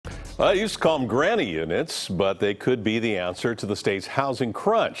Well, I used to call them granny units, but they could be the answer to the state's housing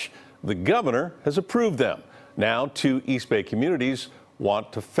crunch. The governor has approved them. Now, 2 East Bay communities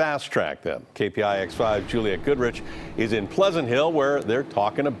want to fast track them. KPIX 5 Juliette Goodrich is in Pleasant Hill, where they're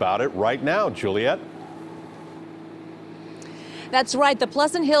talking about it right now. Juliette? That's right. The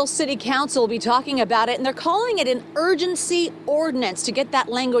Pleasant Hill City Council will be talking about it, and they're calling it an urgency ordinance to get that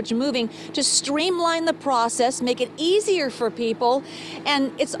language moving, to streamline the process, make it easier for people,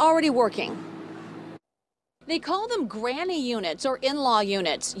 and it's already working. They call them granny units or in-law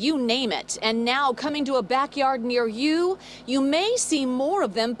units, you name it. And now coming to a backyard near you, you may see more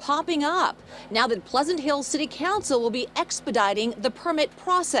of them popping up now that Pleasant Hill City Council will be expediting the permit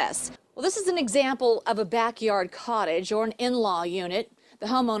process. Well, this is an example of a backyard cottage or an in-law unit. The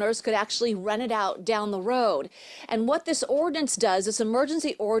homeowners could actually rent it out down the road. And what this ordinance does, this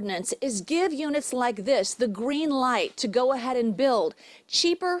emergency ordinance, is give units like this the green light to go ahead and build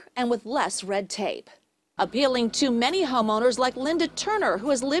cheaper and with less red tape. Appealing to many homeowners like Linda Turner,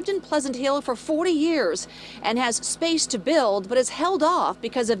 who has lived in Pleasant Hill for 40 years and has space to build, but is held off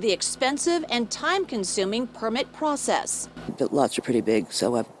because of the expensive and time-consuming permit process. The lots are pretty big,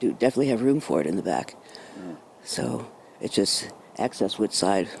 so I do definitely have room for it in the back. So it's just access which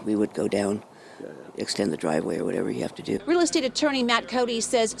side we would go down, extend the driveway or whatever you have to do. Real estate attorney Matt Cody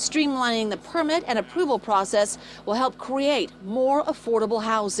says streamlining the permit and approval process will help create more affordable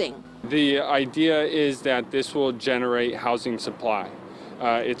housing. The idea is that this will generate housing supply.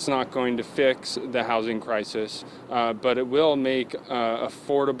 It's not going to fix the housing crisis, but it will make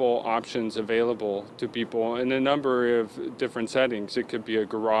affordable options available to people in a number of different settings. It could be a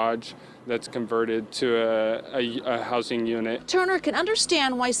garage that's converted to a housing unit. Turner can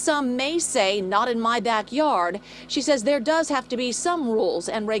understand why some may say, not in my backyard. She says there does have to be some rules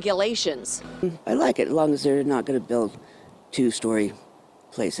and regulations. I like it as long as they're not going to build 2-story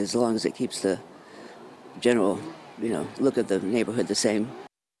places, as long as it keeps the general look at the neighborhood the same.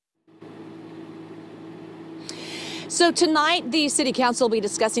 So tonight, the City Council will be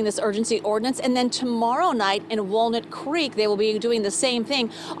discussing this urgency ordinance, and then tomorrow night in Walnut Creek, they will be doing the same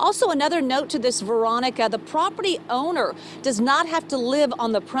thing. Also, another note to this, Veronica, the property owner does not have to live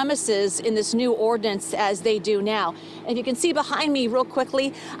on the premises in this new ordinance as they do now. And you can see behind me real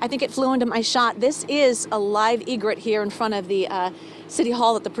quickly, I think it flew into my shot. This is a live egret here in front of the City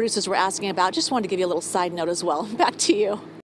Hall that the producers were asking about. Just wanted to give you a little side note as well. Back to you.